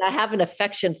 I have an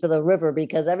affection for the river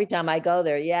because every time I go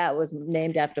there, yeah, it was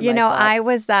named after my father. I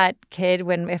was that kid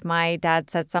when if my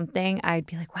dad said something, I'd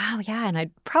be like, wow, yeah. And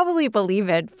I'd probably believe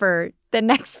it for the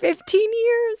next 15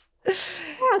 years.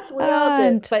 Yes, we all did.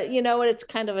 And But you know what? It's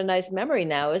kind of a nice memory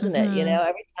now, isn't it? mhm,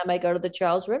 Every time I go to the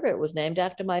Charles River, it was named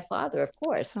after my father, of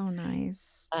course. so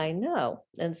nice. I know.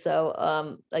 And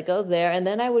so I go there, and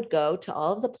then I would go to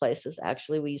all of the places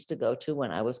actually we used to go to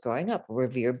when I was growing up,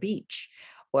 Revere Beach,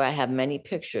 where I have many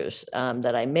pictures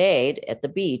that I made at the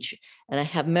beach. And I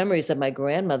have memories of my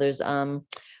grandmother's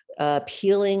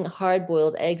peeling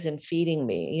hard-boiled eggs and feeding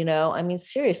me. I mean,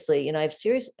 seriously, I have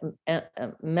serious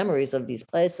memories of these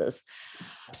places.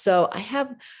 So I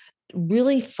have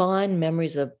really fond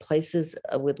memories of places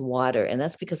with water, and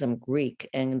that's because I'm Greek,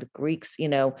 and the Greeks,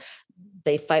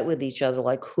 they fight with each other,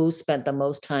 like who spent the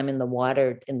most time in the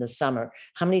water in the summer,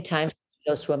 how many times did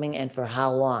you go swimming, and for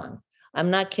how long.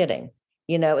 I'm not kidding.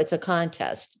 It's a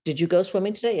contest. Did you go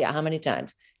swimming today? Yeah, how many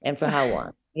times, and for how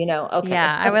long? Okay.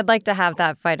 Yeah, I would like to have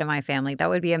that fight in my family. That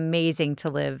would be amazing to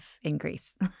live in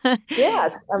Greece.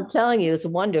 Yes, I'm telling you, it's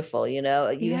wonderful. You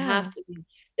have Yeah. to.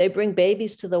 They bring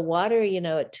babies to the water,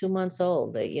 at 2 months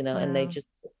old. And they Wow. just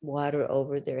put water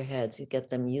over their heads. You get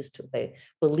them used to it. They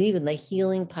believe in the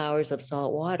healing powers of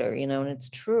salt water, and it's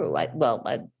true. I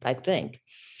think.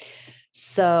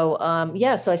 So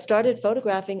yeah, so I started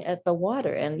photographing at the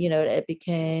water, and it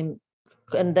became,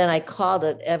 and then I called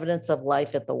it evidence of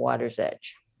life at the water's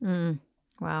edge. Mm,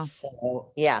 wow.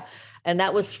 So yeah, and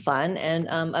that was fun. And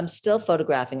I'm still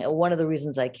photographing. One of the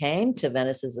reasons I came to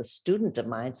Venice is a student of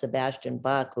mine, Sebastian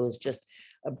Bach, who's just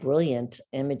a brilliant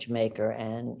image maker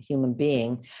and human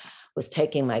being, was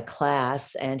taking my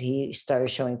class, and he started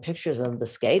showing pictures of the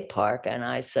skate park. And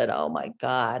I said, oh my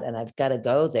God, and I've got to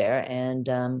go there. And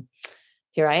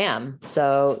here I am.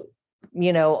 So,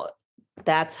 you know,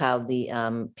 that's how the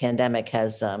pandemic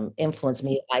has influenced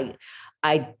me. I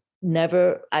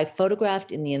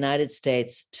photographed in the United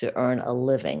States to earn a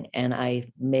living, and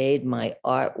I made my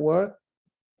artwork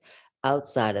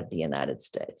outside of the United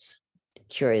States,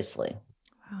 curiously.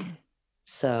 Wow.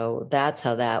 So that's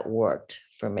how that worked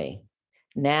for me.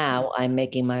 Now I'm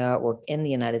making my artwork in the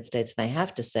United States, and I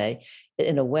have to say,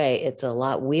 in a way, it's a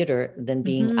lot weirder than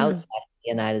being Hmm. outside the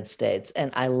United States,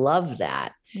 and I love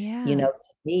that. Yeah. To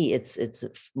me, it's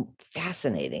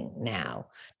fascinating now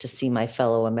to see my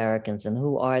fellow Americans, and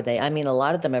who are they? I mean, a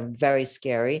lot of them are very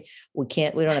scary. We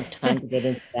don't have time to get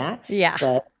into that, Yeah.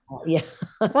 but yeah,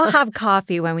 We'll have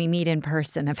coffee when we meet in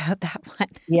person about that one.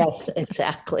 yes,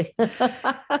 exactly.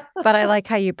 But I like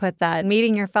how you put that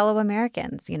meeting your fellow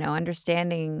Americans,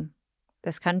 understanding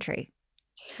this country,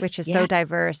 which is so Yeah.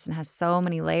 diverse and has so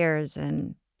many layers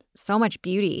and so much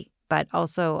beauty, but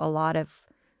also a lot of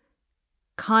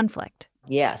conflict.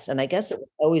 Yes, and I guess it was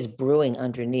always brewing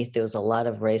underneath. There was a lot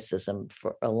of racism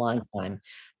for a long time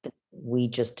that we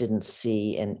just didn't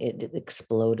see, and it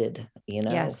exploded.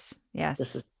 Yes. This Yes.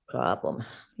 is the problem.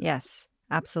 Yes.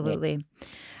 Yeah. Absolutely.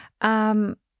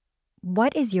 Um,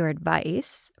 what is your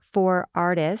advice for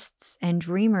artists and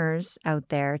dreamers out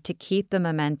there to keep the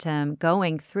momentum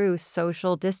going through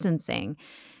social distancing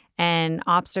and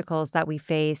obstacles that we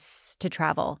face to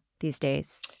travel these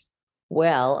days?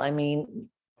 Well, I mean,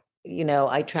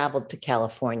 I traveled to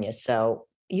California, so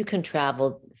you can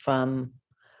travel from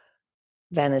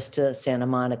Venice to Santa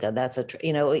Monica. That's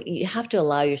you have to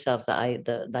allow yourself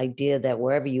the idea that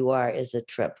wherever you are is a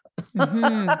trip.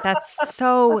 That's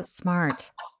so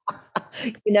smart.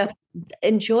 You know,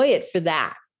 enjoy it for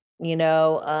that.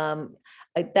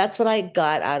 That's what I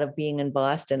got out of being in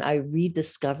Boston. I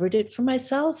rediscovered it for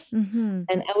myself, and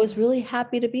I was really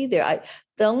happy to be there.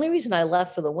 The only reason I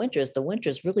left for the winter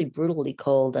is really brutally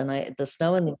cold, and the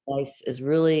snow and the ice is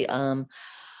really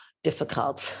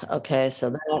difficult. Okay,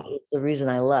 so that is the reason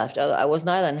I left. I was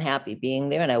not unhappy being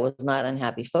there, and I was not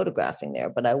unhappy photographing there,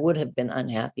 but I would have been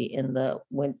unhappy in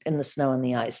the snow and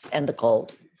the ice and the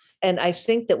cold. And I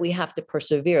think that we have to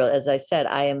persevere. As I said,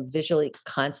 I am visually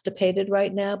constipated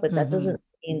right now, but that doesn't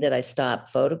mean that I stop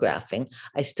photographing.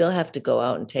 I still have to go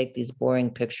out and take these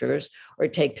boring pictures or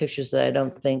take pictures that I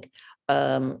don't think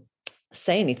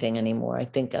say anything anymore. I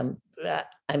think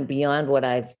I'm beyond what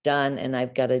I've done, and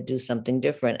I've got to do something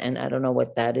different. And I don't know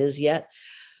what that is yet.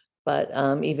 But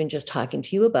even just talking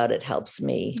to you about it helps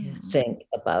me think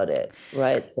about it.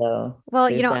 Right. So, well,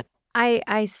 that.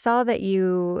 I saw that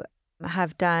you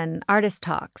have done artist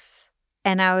talks,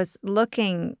 and I was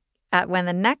looking at when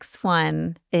the next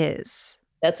one is.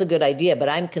 That's a good idea, but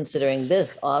I'm considering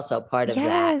this also part of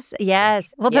that.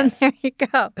 Yes. Well, then there you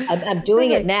go. I'm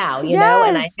doing it now,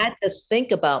 and I had to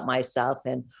think about myself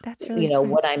and, that's really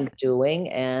what I'm doing.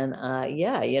 And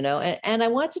and I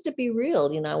want it to be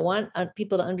real. I want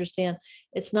people to understand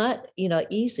it's not,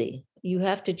 easy. You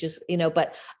have to just,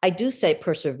 but I do say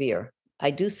persevere. I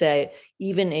do say,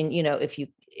 even in,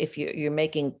 if you're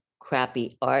making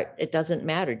crappy art, it doesn't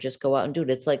matter. Just go out and do it.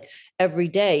 It's like every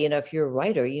day, if you're a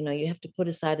writer, you have to put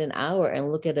aside an hour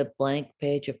and look at a blank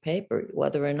page of paper,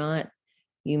 whether or not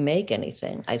you make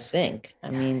anything, I think.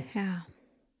 Yeah.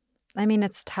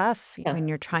 It's tough when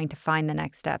you're trying to find the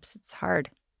next steps. It's hard.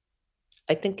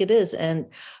 I think it is.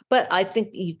 But I think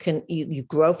you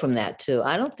grow from that too.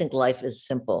 I don't think life is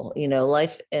simple,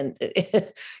 life, and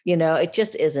it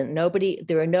just isn't.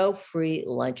 There are no free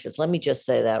lunches. Let me just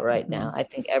say that right now. I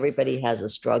think everybody has a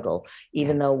struggle,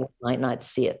 even though we might not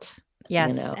see it.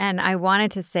 Yes. And I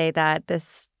wanted to say that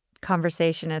this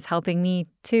conversation is helping me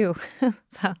too.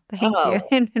 So thank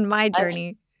you in my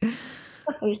journey.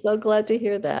 I'm so glad to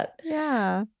hear that.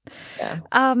 Yeah.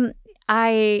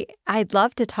 I'd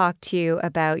love to talk to you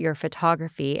about your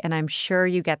photography, and I'm sure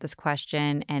you get this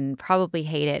question and probably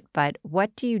hate it, but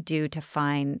what do you do to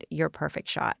find your perfect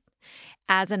shot?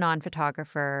 As a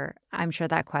non-photographer, I'm sure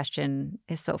that question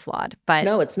is so flawed, but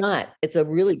no, it's not. It's a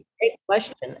really great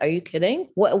question. Are you kidding?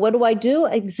 What do I do?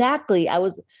 Exactly. I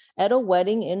was at a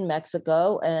wedding in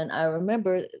Mexico, and I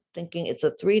remember thinking it's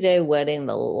a 3-day wedding.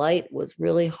 The light was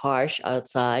really harsh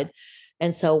outside.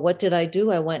 And so what did I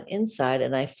do? I went inside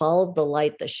and I followed the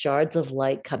light, the shards of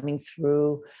light coming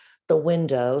through the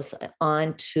windows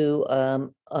onto a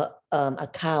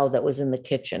cow that was in the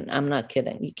kitchen. I'm not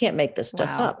kidding. You can't make this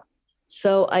stuff up.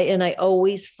 So I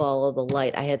always follow the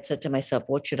light. I had said to myself,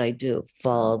 what should I do?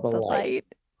 Follow the light.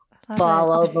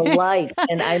 Follow the light.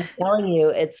 And I'm telling you,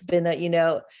 it's been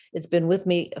it's been with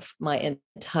me my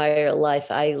entire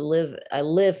life. I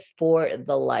live for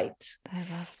the light. I love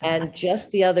that. And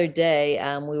just the other day,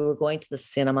 we were going to the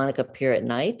Santa Monica Pier at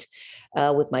night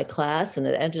with my class, and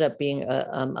it ended up being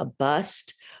a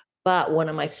bust. But one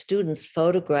of my students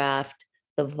photographed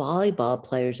the volleyball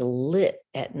players lit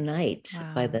at night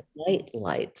by the night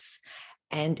lights.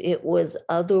 And it was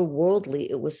otherworldly.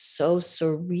 It was so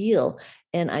surreal.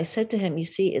 And I said to him, you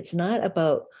see, it's not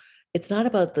about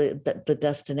the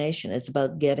destination. It's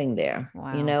about getting there,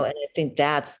 and I think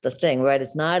that's the thing, right?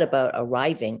 It's not about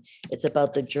arriving. It's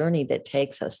about the journey that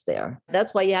takes us there.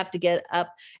 That's why you have to get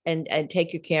up and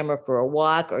take your camera for a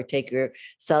walk, or take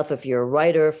yourself, if you're a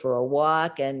writer, for a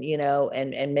walk, and,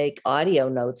 and make audio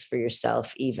notes for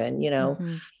yourself,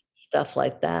 even, stuff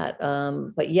like that.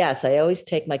 But yes, I always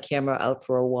take my camera out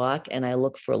for a walk, and I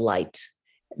look for light.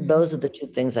 Those are the two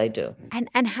things I do.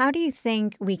 And how do you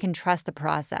think we can trust the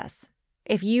process?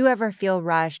 If you ever feel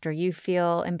rushed, or you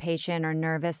feel impatient or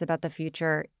nervous about the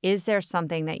future, is there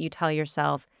something that you tell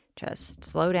yourself, just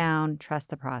slow down, trust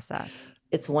the process?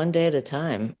 It's one day at a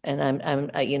time. And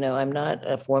I'm not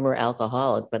a former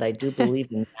alcoholic, but I do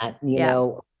believe in that,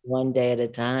 one day at a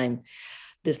time.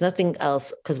 There's nothing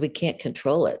else, because we can't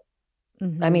control it.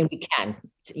 I mean, we can.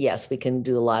 Yes, we can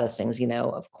do a lot of things,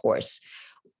 of course.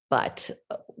 But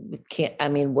we can't.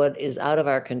 What is out of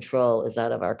our control is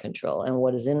out of our control. And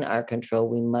what is in our control,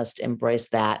 we must embrace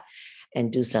that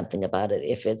and do something about it.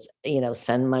 If it's,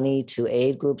 send money to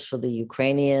aid groups for the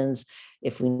Ukrainians,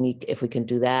 if we can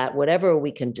do that, whatever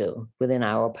we can do within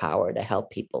our power to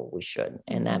help people, we should.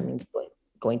 And that means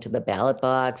going to the ballot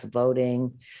box,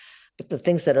 voting, But the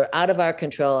things that are out of our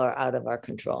control are out of our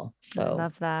control. I So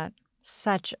love that.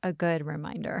 Such a good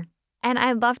reminder. And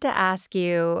I'd love to ask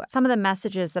you some of the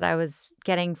messages that I was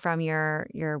getting from your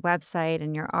website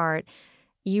and your art.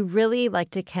 You really like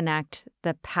to connect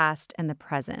the past and the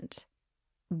present.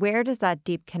 Where does that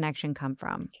deep connection come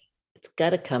from? it's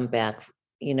got to come back.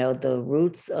 The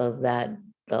roots of that,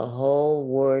 the whole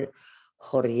word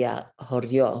horyo,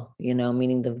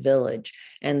 meaning the village,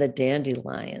 and the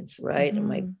dandelions, right? And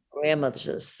my Mhm.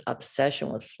 grandmother's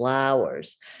obsession with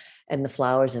flowers and the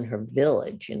flowers in her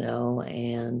village,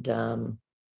 and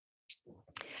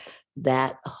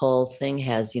that whole thing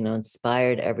has,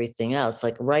 inspired everything else.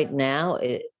 Like right now,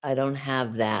 I don't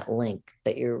have that link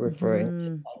that you're referring to.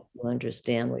 Mhm. I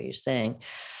understand what you're saying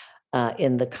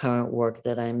in the current work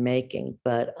that I'm making,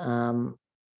 but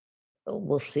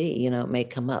we'll see. It may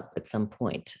come up at some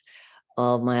point.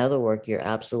 All of my other work, you're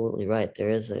absolutely right. There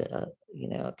is a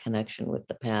connection with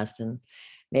the past, and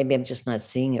maybe I'm just not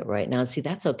seeing it right now. See,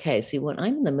 that's okay. See, when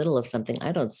I'm in the middle of something,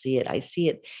 I don't see it. I see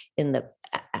it in the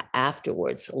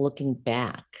afterwards, looking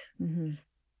back, Mhm.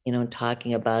 and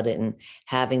talking about it and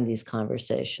having these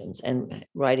conversations and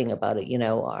writing about it.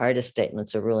 Artist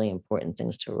statements are really important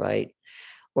things to write,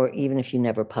 or even if you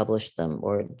never publish them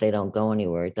or they don't go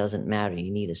anywhere, it doesn't matter.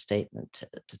 You need a statement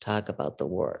to talk about the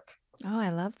work. Oh, I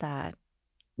love that.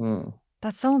 Mm.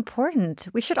 That's so important.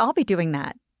 We should all be doing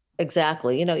that.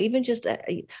 Exactly. Even just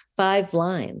 5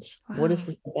 lines. What is Wow.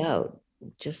 this about?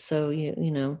 Just so it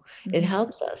Mhm.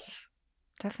 helps us.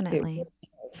 It Definitely. really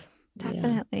does. Yeah.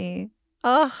 Definitely.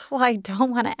 Oh, well, I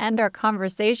don't want to end our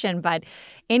conversation, but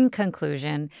in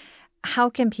conclusion,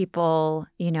 how can people,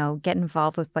 get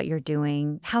involved with what you're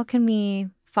doing? How can we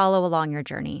follow along your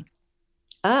journey?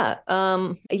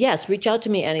 Yes, reach out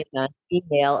to me anytime.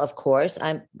 Email, of course.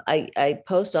 I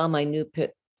post all my new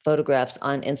photographs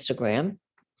on Instagram,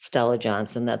 Stella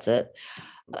Johnson. That's it.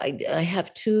 I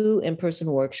have 2 in-person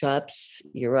workshops.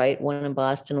 You're right, one in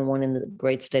Boston and one in the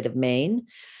great state of Maine.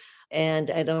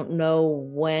 And I don't know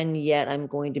when yet I'm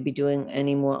going to be doing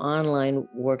any more online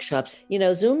workshops.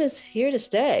 Zoom is here to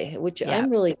stay, which Yeah, I'm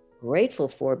really grateful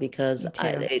for because me too.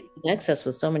 it connects us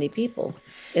with so many people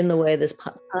in the way this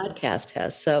podcast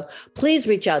has. So please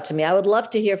reach out to me. I would love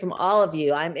to hear from all of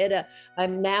you. I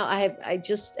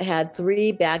just had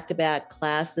 3 back-to-back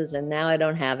classes and now I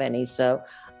don't have any. So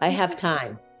I have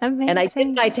time. And I did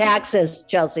Amazing. my taxes,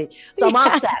 Chelsea. So I'm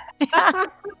all set.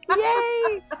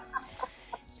 Yay.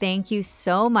 Thank you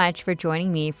so much for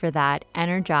joining me for that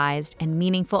energized and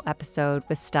meaningful episode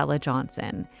with Stella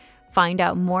Johnson. Find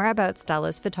out more about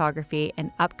Stella's photography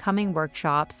and upcoming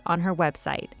workshops on her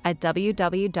website at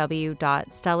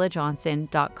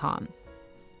www.stellajohnson.com.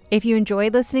 If you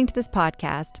enjoyed listening to this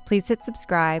podcast, please hit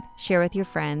subscribe, share with your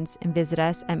friends, and visit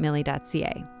us at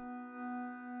millie.ca.